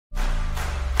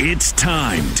It's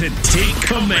time to take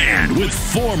command with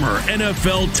former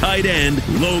NFL tight end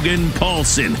Logan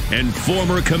Paulsen and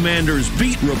former Commanders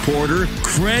beat reporter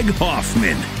Craig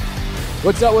Hoffman.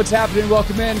 What's up? What's happening?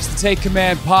 Welcome in. It's the Take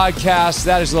Command podcast.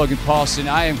 That is Logan Paulsen.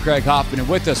 I am Craig Hoffman, and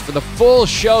with us for the full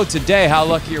show today, how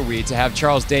lucky are we to have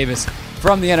Charles Davis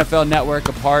from the NFL Network,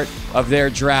 a part of their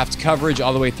draft coverage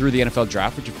all the way through the NFL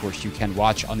Draft, which of course you can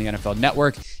watch on the NFL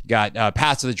Network. You got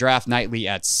Paths to the Draft nightly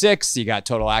at 6. You got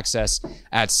Total Access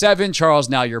at 7. Charles,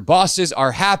 now your bosses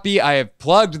are happy. I have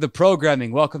plugged the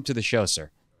programming. Welcome to the show,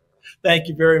 sir. Thank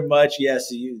you very much.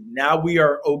 Yes, now we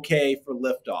are okay for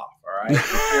liftoff. All right.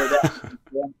 Before that,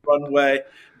 runway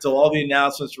until all the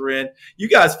announcements were in. You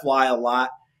guys fly a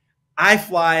lot. I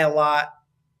fly a lot.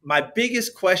 My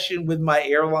biggest question with my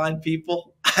airline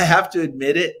people, I have to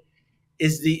admit it,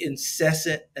 is the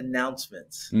incessant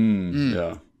announcements.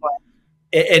 Yeah.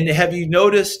 And have you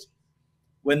noticed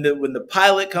when the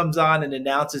pilot comes on and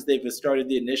announces they've started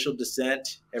the initial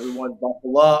descent, everyone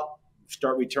buckle up,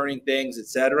 start returning things,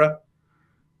 etc.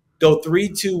 Go 3,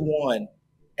 2, 1,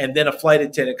 and then a flight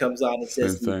attendant comes on and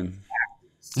says the exact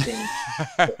same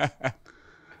thing.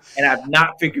 And I've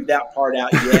not figured that part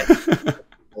out yet.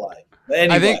 But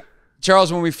anyway. I think,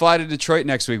 Charles, when we fly to Detroit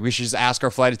next week, we should just ask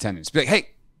our flight attendants. Be like, hey,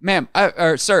 ma'am,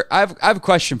 or sir, I have a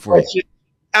question for you.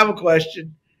 I have a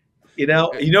question. You know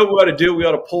what we ought to do? We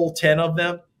ought to pull 10 of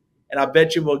them, and I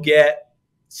bet you we'll get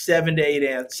 7 to 8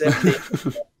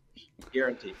 answers.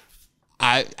 Guaranteed.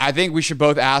 I think we should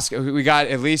both ask. We got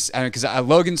at least, because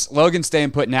Logan's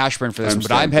staying put in Ashburn for this one,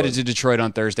 but I'm headed to Detroit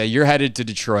on Thursday. You're headed to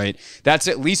Detroit. That's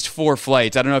at least 4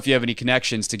 flights. I don't know if you have any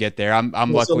connections to get there.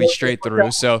 I'm luckily straight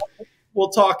through. So we'll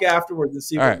talk afterwards and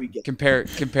see what we get. Compare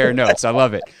notes. I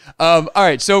love it. All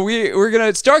right, so we're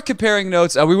going to start comparing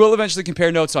notes. We will eventually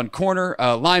compare notes on corner,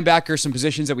 linebacker, some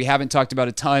positions that we haven't talked about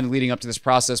a ton leading up to this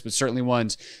process, but certainly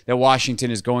ones that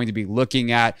Washington is going to be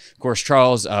looking at. Of course,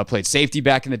 Charles played safety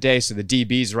back in the day, so the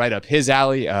DB's right up his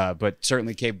alley, but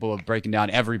certainly capable of breaking down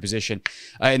every position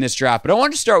in this draft. But I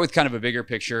wanted to start with kind of a bigger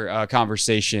picture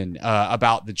conversation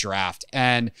about the draft.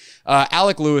 And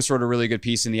Alec Lewis wrote a really good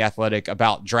piece in The Athletic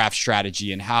about draft strategy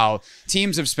and how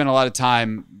teams have spent a lot of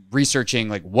time researching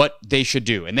like what they should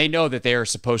do. And they know that they are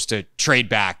supposed to trade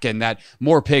back and that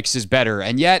more picks is better.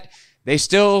 And yet they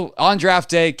still, on draft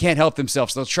day, can't help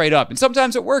themselves. They'll trade up. And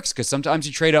sometimes it works because sometimes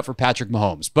you trade up for Patrick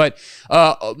Mahomes. But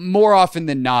more often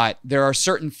than not, there are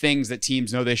certain things that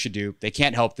teams know they should do. They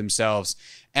can't help themselves.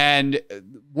 And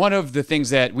one of the things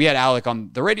that we had Alec on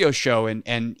the radio show,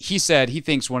 and he said he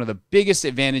thinks one of the biggest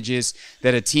advantages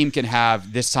that a team can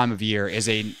have this time of year is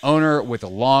an owner with a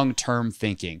long-term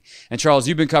thinking. And Charles,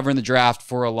 you've been covering the draft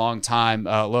for a long time.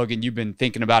 Logan, you've been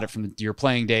thinking about it from your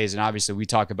playing days, and obviously we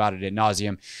talk about it ad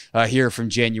nauseum here from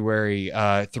January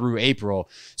through April.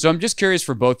 So I'm just curious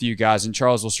for both of you guys, and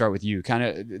Charles, we'll start with you, kind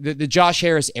of the Josh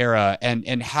Harris era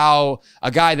and how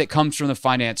a guy that comes from the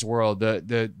finance world,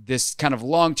 this kind of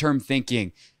long-term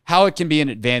thinking, how it can be an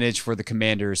advantage for the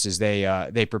Commanders as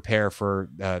they prepare for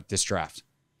this draft.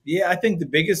 Yeah, I think the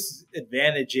biggest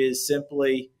advantage is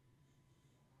simply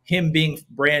him being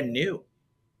brand new.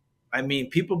 I mean,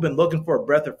 people have been looking for a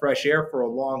breath of fresh air for a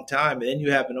long time, and then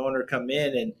you have an owner come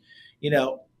in and,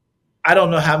 I don't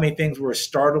know how many things were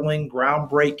startling,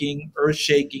 groundbreaking,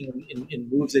 earth-shaking in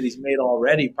moves that he's made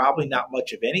already. Probably not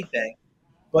much of anything,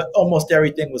 but almost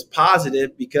everything was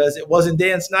positive because it wasn't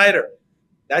Dan Snyder.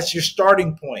 That's your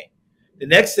starting point. The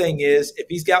next thing is, if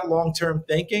he's got long-term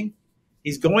thinking,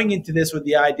 he's going into this with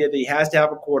the idea that he has to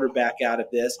have a quarterback out of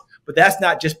this. But that's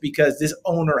not just because this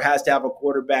owner has to have a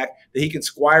quarterback that he can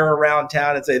squire around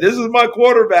town and say, this is my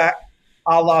quarterback,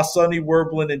 a la Sonny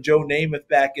Werblin and Joe Namath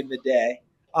back in the day,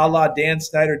 a la Dan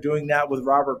Snyder doing that with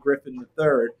Robert Griffin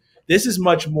III. This is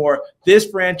much more, this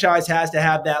franchise has to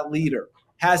have that leader,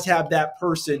 has to have that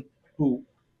person who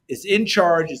is in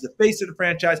charge, is the face of the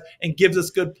franchise, and gives us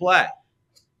good play.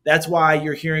 That's why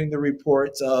you're hearing the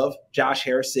reports of Josh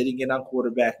Harris sitting in on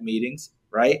quarterback meetings,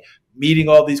 right? Meeting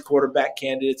all these quarterback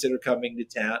candidates that are coming to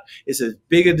town. It's as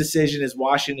big a decision as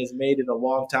Washington has made in a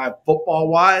long time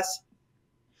football-wise.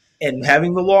 And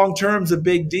having the long term is a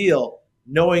big deal,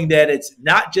 knowing that it's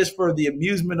not just for the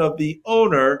amusement of the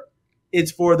owner,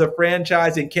 it's for the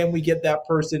franchise, and can we get that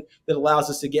person that allows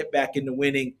us to get back into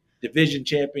winning division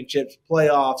championships,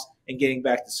 playoffs, and getting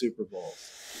back to Super Bowls.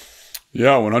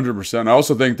 Yeah, 100%. I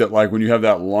also think that like when you have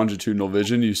that longitudinal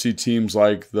vision, you see teams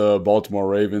like the Baltimore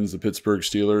Ravens, the Pittsburgh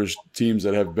Steelers, teams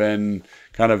that have been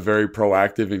kind of very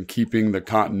proactive in keeping the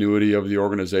continuity of the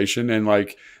organization, and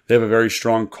like they have a very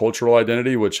strong cultural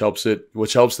identity, which helps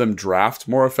them draft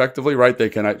more effectively, right?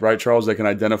 Right, Charles, they can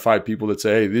identify people that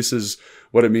say, hey, this is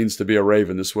what it means to be a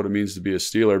Raven. This is what it means to be a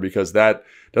Steeler, because that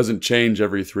doesn't change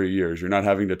every 3 years. You're not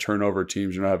having to turn over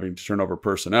teams. You're not having to turn over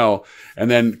personnel. And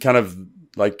then kind of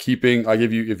like keeping, like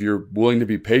if you're willing to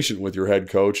be patient with your head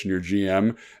coach and your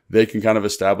GM, they can kind of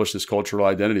establish this cultural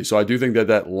identity. So I do think that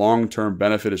that long-term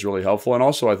benefit is really helpful. And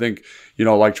also I think,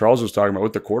 like Charles was talking about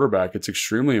with the quarterback, it's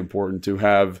extremely important to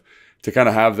kind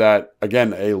of have that,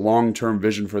 again, a long-term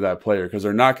vision for that player, because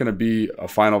they're not going to be a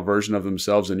final version of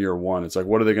themselves in year one. It's like,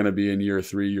 what are they going to be in year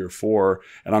 3, year 4?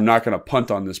 And I'm not going to punt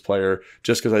on this player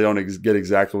just because I don't get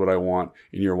exactly what I want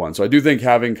in year one. So I do think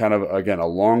having kind of, again, a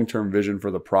long-term vision for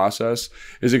the process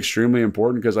is extremely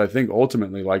important, because I think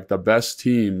ultimately, like the best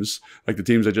teams, like the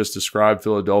teams I just described,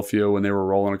 Philadelphia, when they were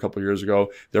rolling a couple of years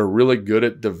ago, they're really good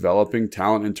at developing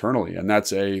talent internally. And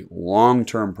that's a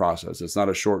long-term process. It's not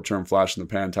a short-term flash in the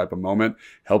pan type of moment.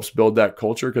 Helps build that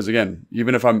culture, because again,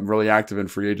 even if I'm really active in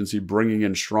free agency, bringing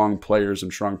in strong players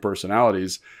and strong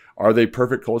personalities, are they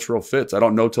perfect cultural fits? I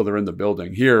don't know till they're in the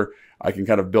building. Here, I can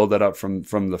kind of build that up from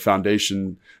the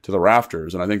foundation to the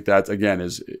rafters, and I think that again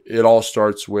it all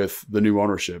starts with the new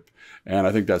ownership, and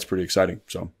I think that's pretty exciting.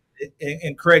 So.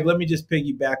 And Craig, let me just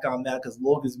piggyback on that, because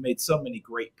Logan's made so many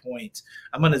great points.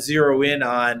 I'm going to zero in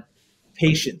on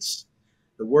patience,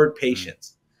 the word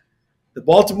patience. The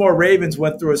Baltimore Ravens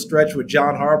went through a stretch with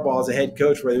John Harbaugh as a head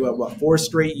coach where they went, 4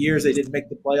 straight years they didn't make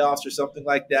the playoffs or something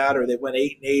like that, or they went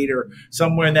 8-8 or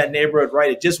somewhere in that neighborhood,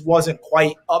 right? It just wasn't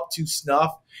quite up to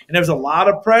snuff. And there was a lot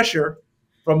of pressure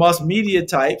from us media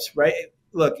types, right?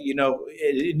 Look,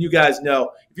 and you guys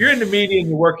know, if you're in the media and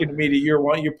you work in the media,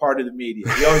 you're part of the media.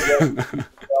 You always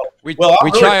We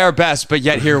try our best, but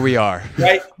yet here we are.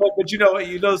 Right? But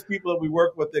those people that we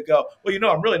work with that go, well,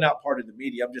 I'm really not part of the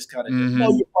media. I'm just kind of,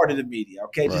 you're part of the media.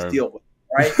 Okay, right. Just deal with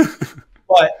it, right?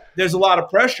 But there's a lot of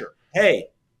pressure. Hey,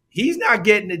 he's not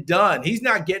getting it done. He's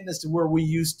not getting us to where we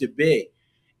used to be.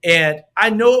 And I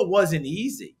know it wasn't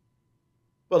easy.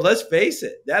 But let's face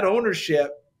it, that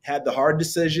ownership had the hard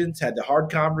decisions, had the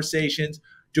hard conversations.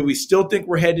 Do we still think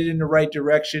we're headed in the right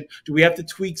direction? Do we have to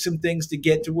tweak some things to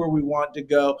get to where we want to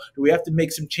go? Do we have to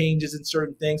make some changes in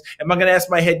certain things? Am I going to ask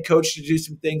my head coach to do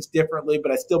some things differently, but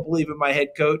I still believe in my head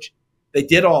coach? They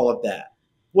did all of that.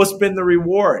 What's been the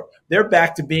reward? They're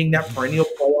back to being that perennial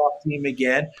playoff team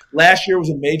again. Last year was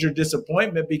a major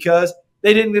disappointment because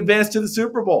they didn't advance to the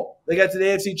Super Bowl. They got to the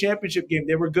AFC Championship game.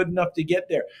 They were good enough to get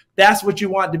there. That's what you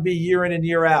want to be year in and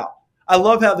year out. I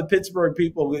love how the Pittsburgh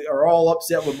people are all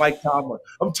upset with Mike Tomlin.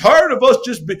 I'm tired of us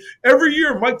every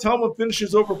year Mike Tomlin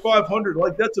finishes over 500.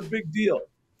 Like, that's a big deal.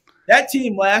 That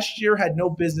team last year had no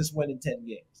business winning 10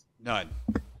 games. None.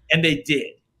 And they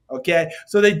did. Okay?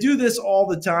 So they do this all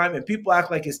the time, and people act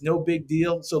like it's no big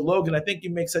deal. So, Logan, I think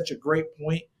you make such a great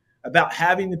point about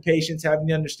having the patience, having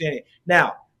the understanding.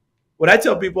 Now, what I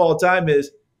tell people all the time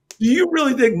is, do you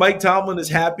really think Mike Tomlin is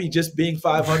happy just being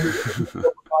 500?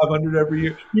 500 every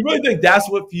year? You really think that's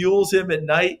what fuels him at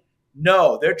night?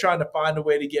 No, they're trying to find a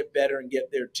way to get better and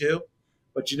get there too.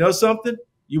 But you know something?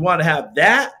 You want to have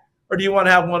that, or do you want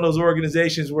to have one of those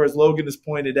organizations where, as Logan has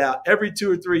pointed out, every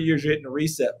 2 or 3 years you're hitting a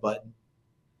reset button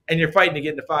and you're fighting to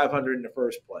get into 500 in the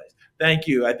first place? Thank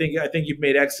you. I think you've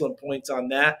made excellent points on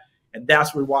that, and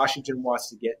that's where Washington wants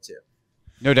to get to.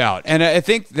 No doubt. And I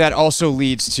think that also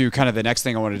leads to kind of the next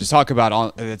thing I wanted to talk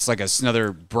about. It's like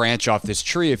another branch off this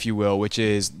tree, if you will, which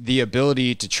is the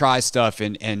ability to try stuff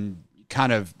and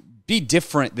kind of be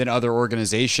different than other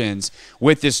organizations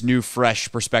with this new, fresh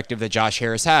perspective that Josh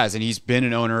Harris has. And he's been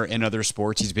an owner in other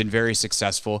sports. He's been very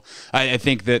successful. I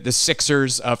think that the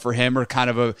Sixers for him are kind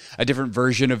of a different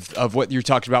version of what you're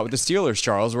talking about with the Steelers,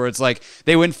 Charles, where it's like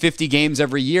they win 50 games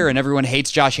every year and everyone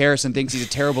hates Josh Harris and thinks he's a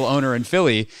terrible owner in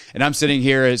Philly. And I'm sitting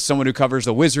here as someone who covers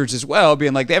the Wizards as well,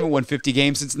 being like, they haven't won 50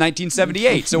 games since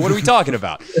 1978. So what are we talking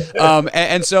about?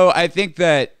 And so I think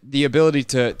that the ability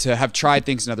to have tried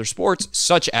things in other sports,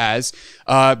 such as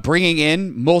bringing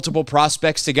in multiple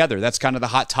prospects together. That's kind of the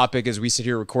hot topic as we sit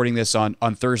here recording this on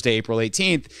Thursday, April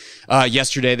 18th.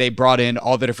 Yesterday, they brought in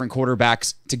all the different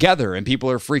quarterbacks together, and people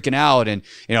are freaking out and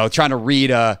trying to read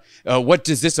what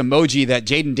does this emoji that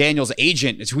Jaden Daniels'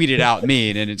 agent tweeted out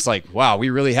mean? And it's like, wow,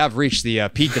 we really have reached the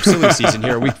peak of silly season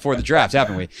here a week before the draft,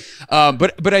 haven't we?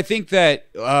 But I think that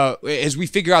as we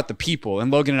figure out the people, and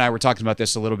Logan and I were talking about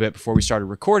this a little bit before we started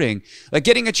recording, like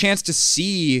getting a chance to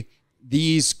see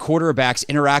these quarterbacks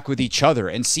interact with each other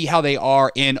and see how they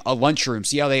are in a lunchroom,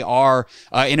 see how they are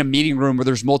in a meeting room where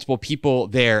there's multiple people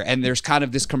there. And there's kind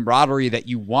of this camaraderie that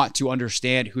you want to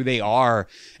understand who they are.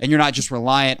 And you're not just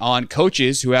reliant on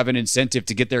coaches who have an incentive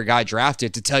to get their guy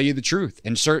drafted to tell you the truth.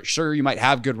 And sure, you might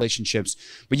have good relationships,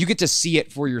 but you get to see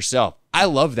it for yourself. I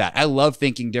love that. I love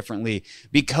thinking differently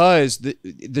because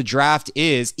the draft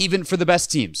is, even for the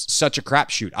best teams, such a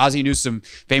crapshoot. Ozzie Newsome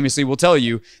famously will tell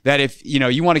you that if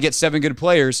you want to get 7 good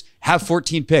players, have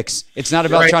 14 picks. It's not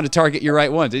about trying to target your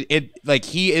right ones. Like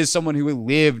he is someone who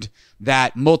lived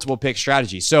that multiple pick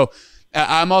strategy. So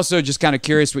I'm also just kind of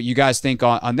curious what you guys think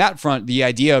on that front, the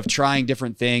idea of trying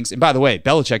different things. And by the way,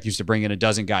 Belichick used to bring in a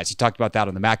dozen guys. He talked about that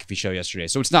on the McAfee show yesterday.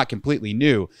 So it's not completely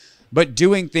new. But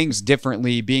doing things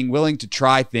differently, being willing to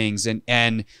try things,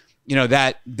 and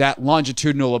that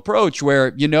longitudinal approach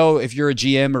where, if you're a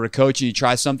GM or a coach and you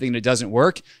try something and it doesn't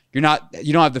work, you don't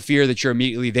have the fear that you're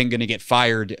immediately then going to get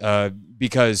fired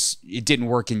because it didn't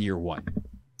work in year one.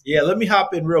 Yeah, let me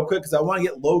hop in real quick because I want to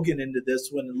get Logan into this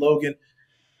one. And Logan,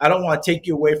 I don't want to take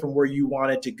you away from where you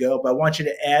wanted to go, but I want you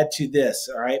to add to this,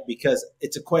 all right? Because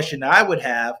it's a question I would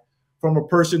have from a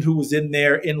person who was in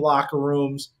there in locker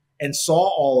rooms and saw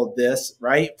all of this,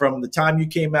 right? From the time you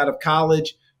came out of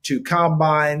college to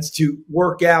combines, to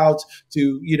workouts,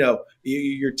 to,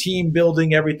 your team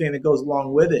building, everything that goes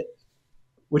along with it.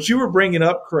 What you were bringing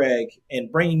up, Craig,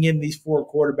 and bringing in these 4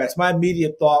 quarterbacks, my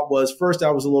immediate thought was, first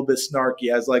I was a little bit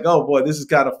snarky. I was like, oh boy, this is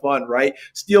kind of fun, right?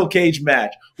 Steel cage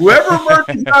match. Whoever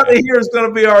emerges out of here is going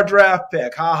to be our draft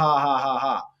pick. Ha, ha, ha, ha,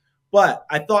 ha. But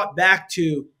I thought back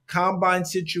to combine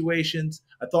situations.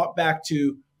 I thought back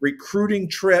to recruiting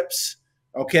trips,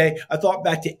 okay? I thought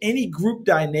back to any group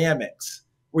dynamics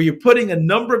where you're putting a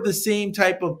number of the same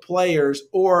type of players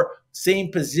or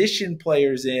same position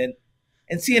players in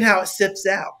and seeing how it sifts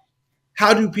out.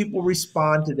 How do people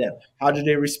respond to them? How do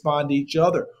they respond to each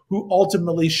other? Who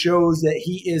ultimately shows that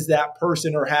he is that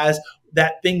person or has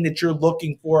that thing that you're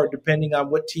looking for, depending on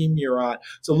what team you're on?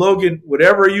 So, Logan,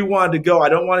 whatever you wanted to go, I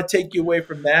don't want to take you away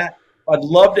from that. I'd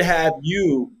love to have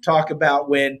you talk about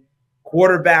when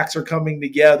quarterbacks are coming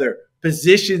together,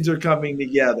 positions are coming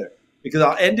together. Because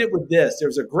I'll end it with this.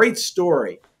 There's a great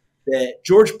story that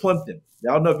George Plimpton,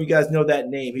 I don't know if you guys know that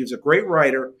name. He was a great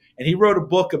writer, and he wrote a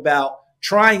book about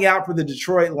trying out for the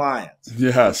Detroit Lions.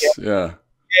 Yes, okay? Yeah.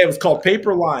 It was called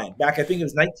Paper Lion back, I think it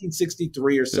was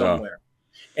 1963 or somewhere.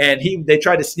 Yeah. And they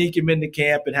tried to sneak him into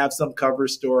camp and have some cover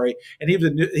story. And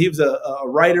he was a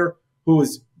writer who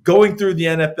was going through the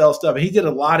NFL stuff. And he did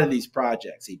a lot of these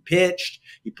projects. He pitched,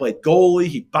 he played goalie,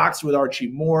 he boxed with Archie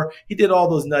Moore. He did all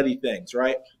those nutty things,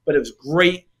 right? But it was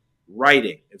great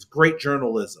writing. It was great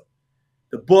journalism.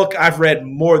 The book I've read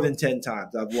more than 10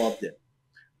 times. I've loved it.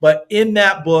 But in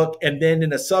that book, and then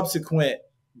in a subsequent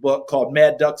book called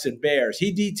Mad Ducks and Bears,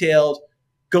 he detailed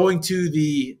going to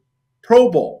the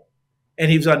Pro Bowl. And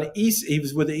he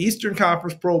was with the Eastern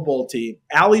Conference Pro Bowl team.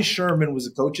 Allie Sherman was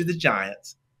the coach of the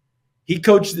Giants. He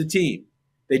coached the team.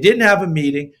 They didn't have a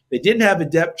meeting. They didn't have a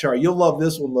depth chart. You'll love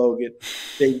this one, Logan.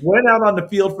 They went out on the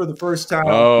field for the first time.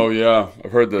 Oh, yeah.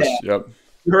 I've heard this. Yeah. Yep.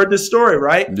 You heard this story,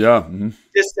 right? Yeah. Mm-hmm.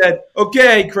 Just said,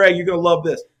 okay, Craig, you're going to love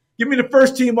this. Give me the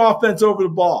first team offense over the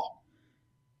ball.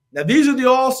 Now, these are the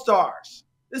all-stars.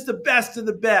 This is the best of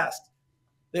the best.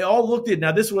 They all looked at –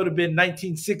 now, this would have been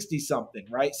 1960-something,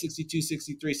 right? 62,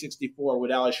 63, 64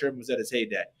 when Allie Sherman was at his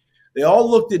heyday. They all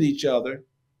looked at each other,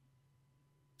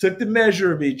 took the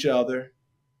measure of each other,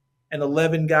 and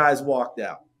 11 guys walked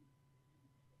out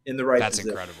in the right position.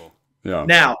 That's incredible. Yeah.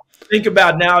 Now, think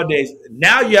about nowadays.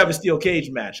 Now you have a steel cage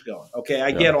match going. Okay,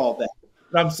 I get all that.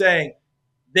 But I'm saying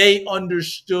they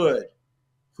understood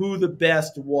who the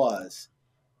best was.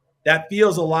 That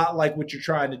feels a lot like what you're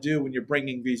trying to do when you're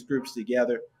bringing these groups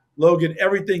together. Logan,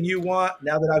 everything you want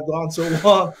now that I've gone so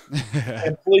long.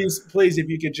 And please, if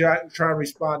you could try and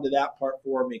respond to that part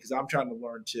for me because I'm trying to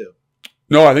learn too.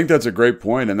 No, I think that's a great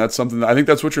point, and that's something that I think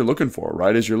that's what you're looking for,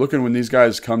 right? Is you're looking when these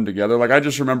guys come together. Like I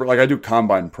just remember, like I do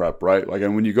combine prep, right? Like,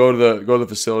 and when you go to the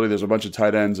facility, there's a bunch of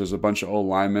tight ends, there's a bunch of O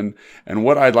linemen, and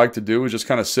what I'd like to do is just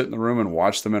kind of sit in the room and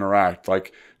watch them interact.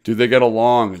 Like, do they get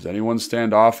along? Is anyone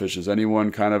standoffish? Is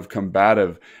anyone kind of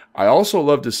combative? I also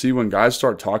love to see when guys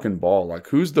start talking ball. Like,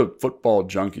 who's the football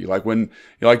junkie? Like when,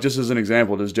 like just as an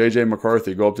example, does J.J.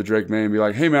 McCarthy go up to Drake May and be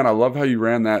like, hey, man, I love how you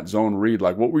ran that zone read.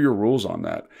 Like, what were your rules on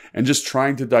that? And just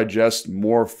trying to digest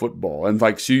more football. And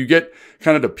like, so you get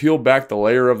kind of to peel back the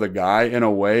layer of the guy in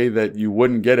a way that you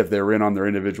wouldn't get if they were in on their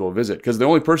individual visit. Because the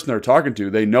only person they're talking to,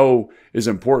 they know is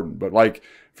important. But like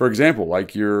for example,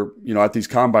 like you're, at these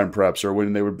combine preps or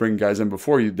when they would bring guys in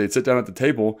before you, they'd sit down at the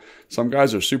table. Some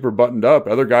guys are super buttoned up.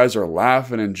 Other guys are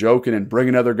laughing and joking and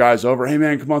bringing other guys over. Hey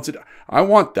man, come on, sit down. I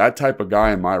want that type of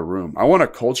guy in my room. I want a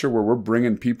culture where we're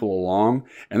bringing people along,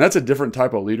 and that's a different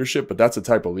type of leadership, but that's a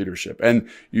type of leadership. And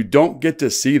you don't get to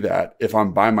see that if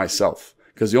I'm by myself,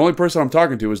 because the only person I'm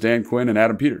talking to is Dan Quinn and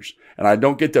Adam Peters, and I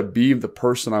don't get to be the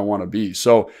person I want to be.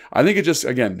 So I think it just,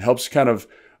 again, helps kind of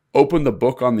open the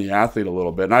book on the athlete a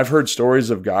little bit. And I've heard stories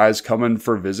of guys coming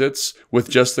for visits with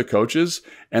just the coaches,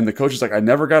 and the coach is like, I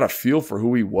never got a feel for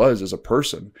who he was as a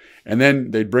person. And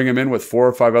then they'd bring him in with 4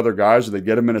 or 5 other guys, or they'd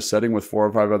get him in a setting with 4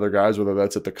 or 5 other guys, whether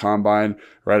that's at the combine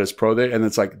or at his pro day. And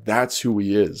it's like, that's who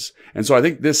he is. And so I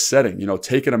think this setting,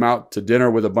 taking him out to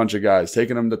dinner with a bunch of guys,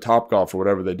 taking him to Topgolf or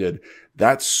whatever they did,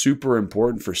 that's super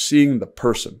important for seeing the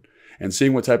person and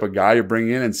seeing what type of guy you're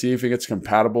bringing in and see if it gets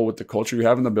compatible with the culture you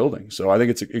have in the building. So I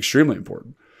think it's extremely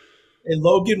important. And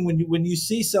Logan, when you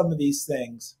see some of these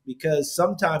things, because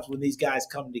sometimes when these guys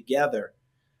come together,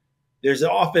 there's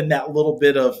often that little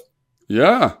bit of,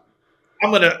 yeah,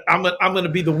 I'm gonna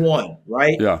be the one,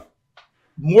 right? Yeah.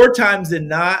 More times than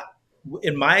not,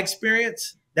 in my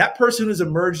experience, that person who's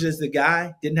emerged as the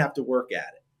guy didn't have to work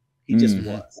at it. He just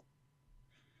was.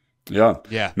 Yeah.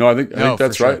 Yeah. No, I think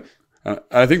that's right.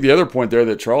 I think the other point there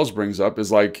that Charles brings up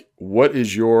is like, what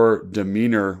is your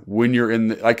demeanor when you're in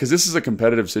because this is a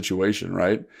competitive situation,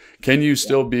 right? Can you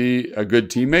still be a good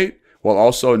teammate while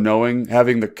also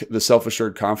having the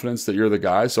self-assured confidence that you're the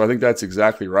guy? So I think that's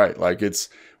exactly right. Like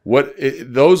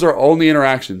those are only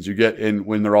interactions you get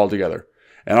when they're all together.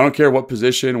 And I don't care what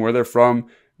position, where they're from.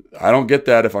 I don't get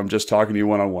that if I'm just talking to you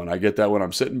one-on-one. I get that when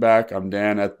I'm sitting back, I'm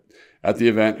Dan at the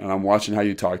event, and I'm watching how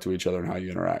you talk to each other and how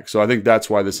you interact. So I think that's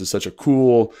why this is such a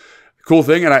cool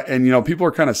thing. And people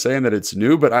are kind of saying that it's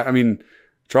new, but I mean,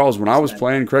 Charles, when I was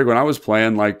playing, Craig, when I was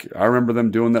playing, like I remember them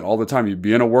doing that all the time. You'd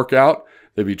be in a workout,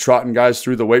 they'd be trotting guys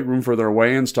through the weight room for their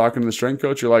weigh-ins, talking to the strength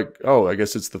coach. You're like, oh, I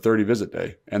guess it's the 30 visit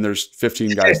day, and there's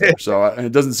 15 guys there. So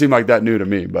it doesn't seem like that new to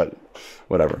me, but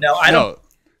whatever. No,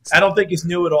 I don't think it's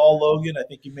new at all, Logan. I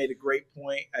think you made a great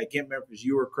point. I can't remember if it was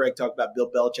you or Craig talked about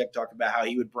Bill Belichick talking about how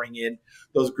he would bring in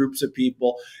those groups of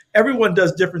people. Everyone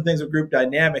does different things with group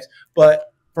dynamics,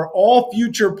 but for all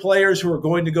future players who are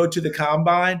going to go to the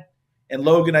combine, and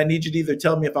Logan, I need you to either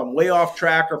tell me if I'm way off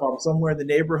track or if I'm somewhere in the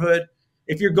neighborhood.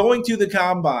 If you're going to the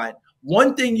combine,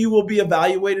 one thing you will be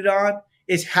evaluated on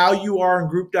is how you are in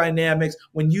group dynamics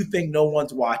when you think no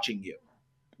one's watching you.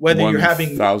 Whether you're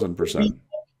having 1,000%.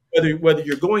 Whether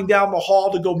you're going down the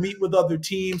hall to go meet with other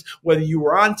teams, whether you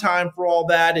were on time for all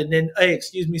that, and then, hey,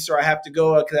 excuse me, sir, I have to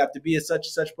go because I have to be at such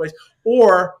and such place.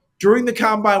 Or during the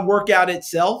combine workout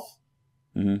itself,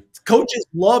 coaches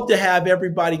love to have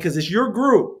everybody because it's your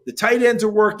group. The tight ends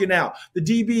are working out. The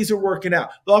DBs are working out.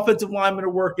 The offensive linemen are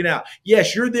working out.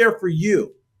 Yes, you're there for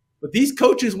you. But these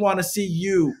coaches want to see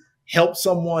you help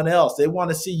someone else. They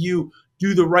want to see you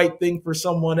do the right thing for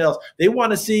someone else. They want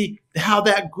to see how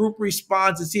that group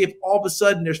responds and see if all of a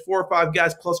sudden there's 4 or 5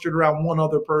 guys clustered around one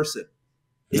other person.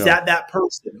 Is that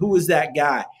person? Who is that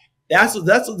guy?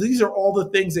 These are all the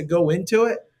things that go into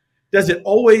it. Does it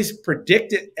always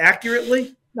predict it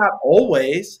accurately? Not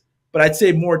always, but I'd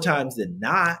say more times than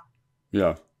not.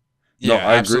 Yeah. No,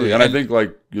 I agree. And I think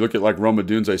like you look at like Roma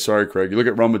Dunze, sorry, Craig, you look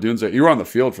at Roma Dunze, you were on the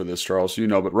field for this, Charles,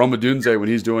 but Roma Dunze, when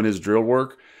he's doing his drill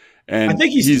work, and I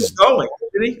think he's still going,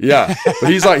 isn't he? Yeah, but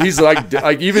he's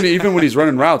like even when he's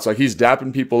running routes, like he's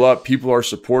dapping people up. People are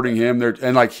supporting him.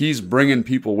 And like he's bringing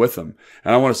people with him.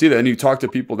 And I want to see that. And you talk to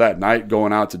people that night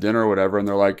going out to dinner or whatever, and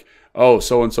they're like, "Oh,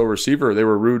 so and so receiver, they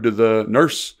were rude to the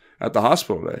nurse at the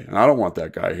hospital today, and I don't want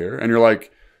that guy here." And you're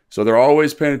like, so they're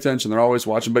always paying attention, they're always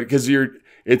watching, but because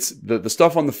it's the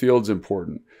stuff on the field's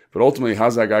important, but ultimately,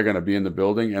 how's that guy going to be in the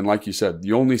building? And like you said,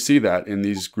 you only see that in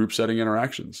these group setting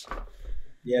interactions.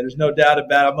 Yeah, there's no doubt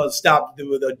about it. I'm going to stop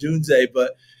with Odunze,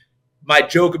 but my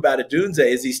joke about Odunze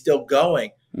is he's still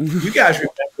going. You guys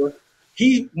remember,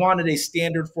 he wanted a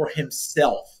standard for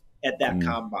himself at that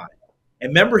combine. And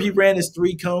remember he ran his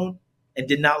 3-cone and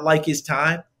did not like his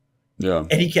time? Yeah.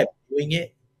 And he kept doing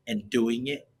it and doing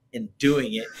it and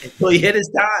doing it until he hit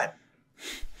his time.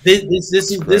 This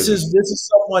is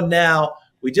someone now.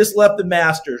 We just left the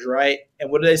Masters, right?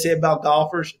 And what do they say about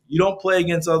golfers? You don't play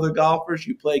against other golfers.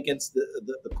 You play against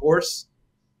the course.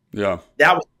 Yeah.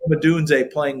 That was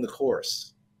Odunze playing the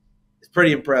course. It's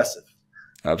pretty impressive.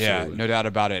 Absolutely. Yeah, no doubt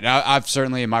about it. Now, I've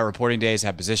certainly in my reporting days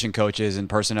had position coaches and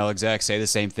personnel execs say the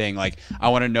same thing. Like, I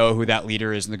want to know who that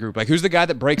leader is in the group. Like, who's the guy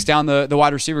that breaks down the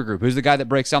wide receiver group? Who's the guy that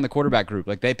breaks down the quarterback group?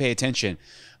 Like, they pay attention.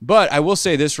 But I will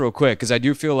say this real quick because I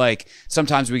do feel like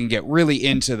sometimes we can get really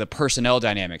into the personnel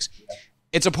dynamics.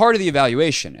 It's a part of the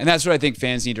evaluation. And that's what I think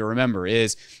fans need to remember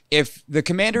is if the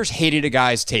Commanders hated a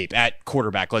guy's tape at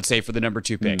quarterback, let's say for the number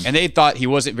 2 pick, and they thought he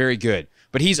wasn't very good,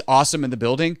 but he's awesome in the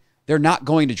building, they're not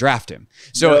going to draft him.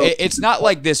 So it's not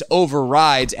like this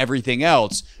overrides everything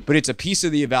else, but it's a piece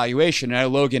of the evaluation. And I know,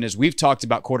 Logan, as we've talked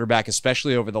about quarterback,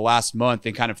 especially over the last month,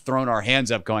 and kind of thrown our hands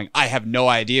up going, I have no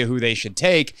idea who they should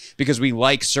take because we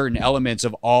like certain elements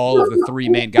of all of the 3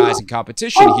 main guys in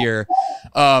competition here.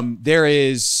 There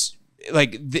is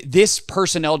like this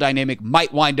personnel dynamic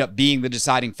might wind up being the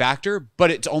deciding factor,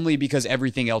 but it's only because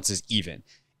everything else is even.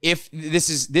 If this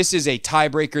is a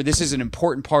tiebreaker, this is an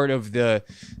important part of the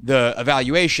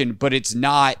evaluation, but it's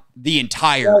not the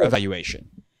entire evaluation.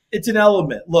 It's an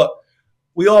element. Look,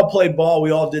 we all played ball.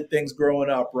 We all did things growing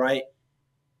up, right?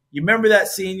 You remember that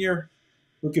senior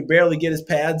who could barely get his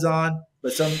pads on,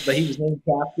 but he was named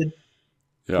captain?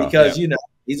 Because, you know,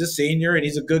 he's a senior and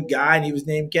he's a good guy and he was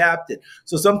named captain.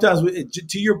 So sometimes,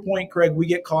 to your point, Craig, we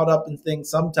get caught up in things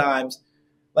sometimes.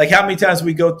 Like how many times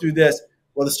we go through this?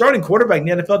 Well, the starting quarterback in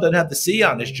the NFL doesn't have the C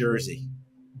on his jersey.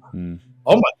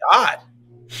 Oh, my God.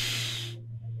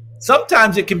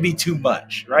 Sometimes it can be too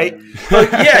much, right? But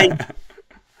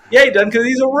he doesn't because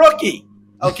he's a rookie,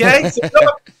 okay? So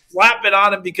don't slap it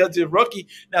on him because he's a rookie.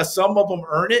 Now, some of them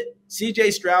earn it.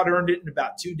 C.J. Stroud earned it in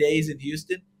about 2 days in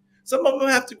Houston. Some of them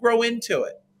have to grow into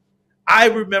it. I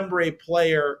remember a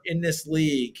player in this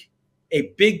league,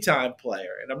 a big-time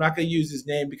player, and I'm not going to use his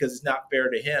name because it's not fair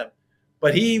to him,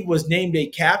 but he was named a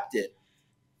captain.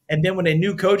 And then when a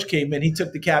new coach came in, he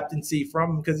took the captaincy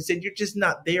from him because he said, you're just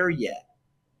not there yet.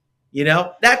 You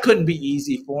know, that couldn't be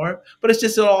easy for him. But it's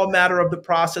just all a matter of the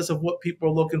process of what people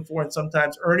are looking for and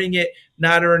sometimes earning it,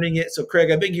 not earning it. So,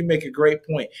 Craig, I think you make a great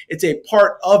point. It's a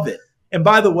part of it. And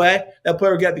by the way, that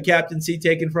player got the captaincy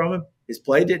taken from him. His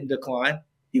play didn't decline.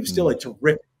 He was still a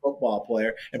terrific football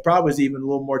player and probably was even a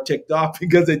little more ticked off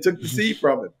because they took the C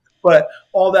from him. But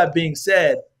all that being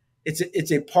said,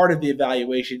 it's a part of the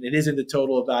evaluation. It isn't the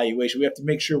total evaluation. We have to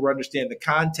make sure we understand the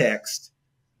context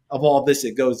of all this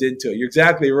that goes into it. You're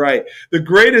exactly right. The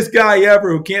greatest guy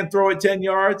ever who can't throw it 10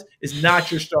 yards is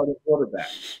not your starting quarterback.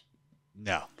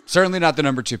 No, certainly not the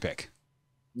number 2 pick.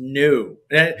 No,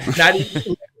 not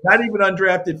even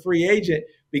undrafted free agent.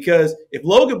 Because if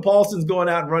Logan Paulson's going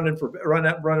out and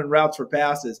running routes for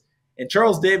passes, and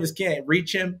Charles Davis can't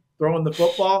reach him throwing the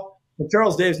football, then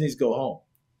Charles Davis needs to go home.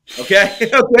 Okay?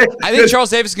 I think Charles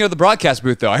Davis can go to the broadcast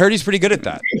booth, though. I heard he's pretty good at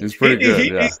that. He's pretty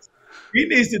good, He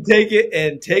needs to take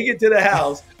it to the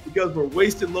house because we're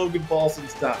wasting Logan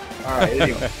Paulson's time. All right,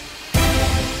 anyway.